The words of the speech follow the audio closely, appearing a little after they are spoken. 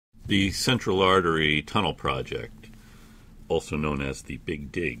The Central Artery Tunnel Project, also known as the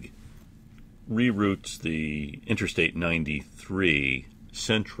Big Dig, reroutes the Interstate 93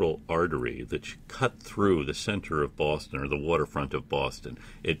 central artery that cut through the center of Boston, or the waterfront of Boston.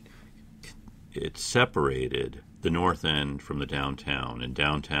 It separated the north end from the downtown and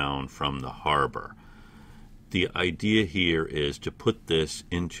downtown from the harbor. The idea here is to put this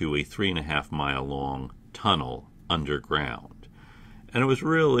into a 3.5-mile long tunnel underground. And it was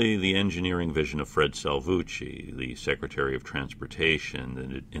really the engineering vision of Fred Salvucci, the Secretary of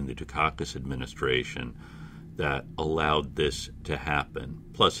Transportation in the Dukakis administration, that allowed this to happen,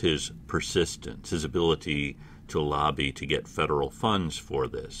 plus his persistence, his ability to lobby to get federal funds for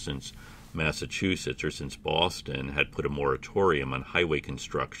this, since Massachusetts, or since Boston, had put a moratorium on highway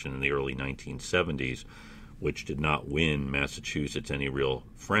construction in the early 1970s, which did not win Massachusetts any real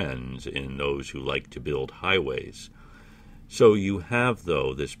friends in those who like to build highways. So you have,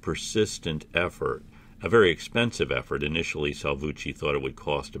 though, this persistent effort, a very expensive effort. Initially, Salvucci thought it would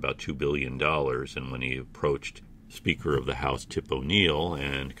cost about $2 billion, and when he approached Speaker of the House Tip O'Neill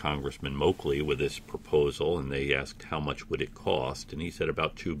and Congressman Moakley with this proposal, and they asked how much would it cost, and he said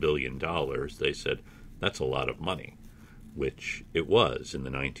about $2 billion, they said, that's a lot of money, which it was in the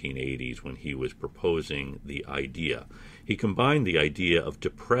 1980s when he was proposing the idea. He combined the idea of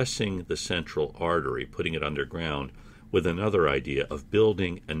depressing the central artery, putting it underground, with another idea of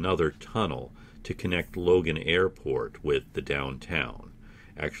building another tunnel to connect Logan Airport with the downtown,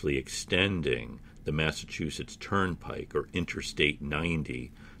 actually extending the Massachusetts Turnpike, or Interstate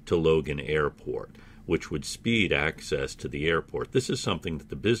 90, to Logan Airport, which would speed access to the airport. This is something that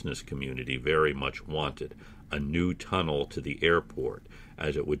the business community very much wanted, a new tunnel to the airport,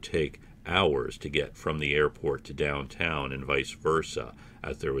 as it would take hours to get from the airport to downtown and vice versa,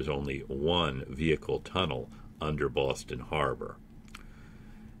 as there was only one vehicle tunnel under Boston Harbor.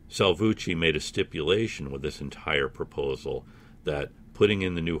 Salvucci made a stipulation with this entire proposal that putting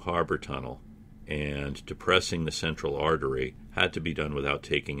in the new harbor tunnel and depressing the central artery had to be done without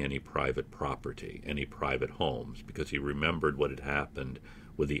taking any private property, any private homes, because he remembered what had happened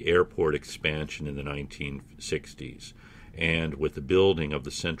with the airport expansion in the 1960s and with the building of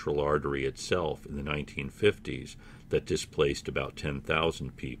the central artery itself in the 1950s that displaced about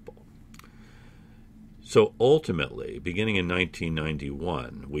 10,000 people. So ultimately, beginning in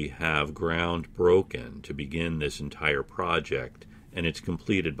 1991, we have ground broken to begin this entire project, and it's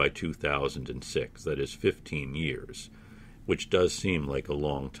completed by 2006, that is 15 years, which does seem like a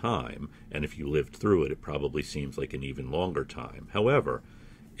long time, and if you lived through it, it probably seems like an even longer time. However,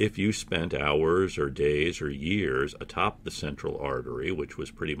 if you spent hours or days or years atop the central artery, which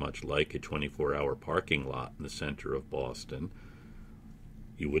was pretty much like a 24-hour parking lot in the center of Boston,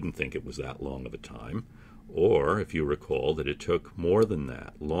 you wouldn't think it was that long of a time. Or, if you recall, that it took more than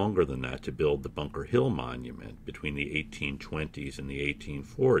that, longer than that, to build the Bunker Hill Monument between the 1820s and the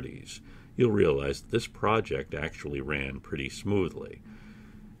 1840s, you'll realize that this project actually ran pretty smoothly.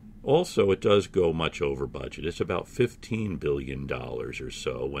 Also, it does go much over budget. It's about $15 billion or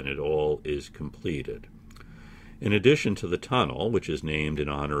so when it all is completed. In addition to the tunnel, which is named in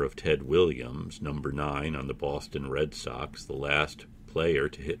honor of Ted Williams, number 9 on the Boston Red Sox, the last player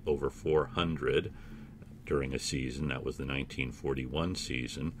to hit over 400 during a season, that was the 1941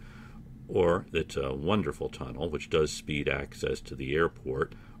 season, or it's a wonderful tunnel which does speed access to the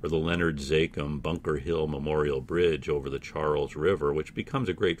airport, or the Leonard Zakim Bunker Hill Memorial Bridge over the Charles River, which becomes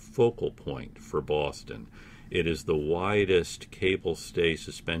a great focal point for Boston. It is the widest cable stay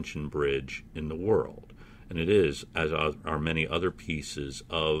suspension bridge in the world, and it is, as are many other pieces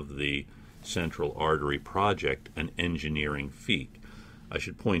of the Central Artery project, an engineering feat. I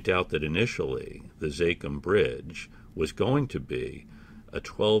should point out that initially the Zakim Bridge was going to be a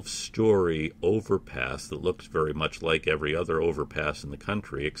 12-story overpass that looks very much like every other overpass in the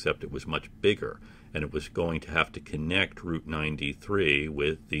country, except it was much bigger, and it was going to have to connect Route 93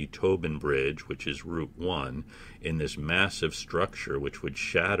 with the Tobin Bridge, which is Route 1, in this massive structure which would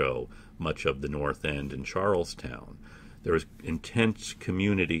shadow much of the North End and Charlestown. There was intense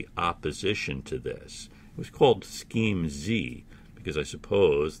community opposition to this. It was called Scheme Z, because I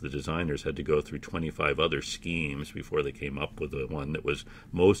suppose the designers had to go through 25 other schemes before they came up with the one that was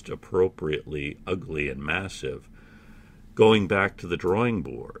most appropriately ugly and massive. Going back to the drawing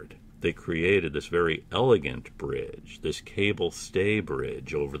board, they created this very elegant bridge, this cable stay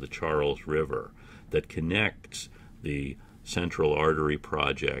bridge over the Charles River that connects the Central Artery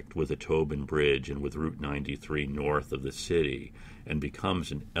project with the Tobin Bridge and with Route 93 north of the city, and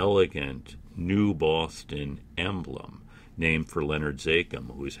becomes an elegant new Boston emblem. named for Leonard Zakim,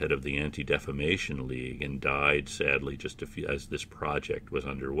 who was head of the Anti-Defamation League and died sadly just as this project was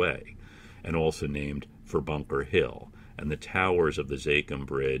underway, and also named for Bunker Hill. And the towers of the Zakim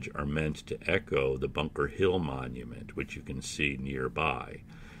Bridge are meant to echo the Bunker Hill Monument, which you can see nearby.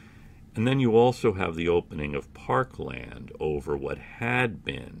 And then you also have the opening of parkland over what had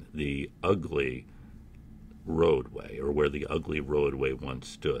been the ugly roadway, or where the ugly roadway once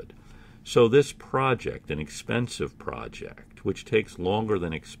stood. So this project, an expensive project, which takes longer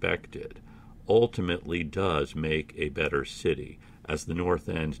than expected, ultimately does make a better city, as the North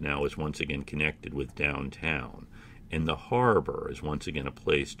End now is once again connected with downtown, and the harbor is once again a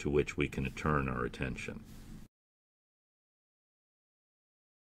place to which we can turn our attention.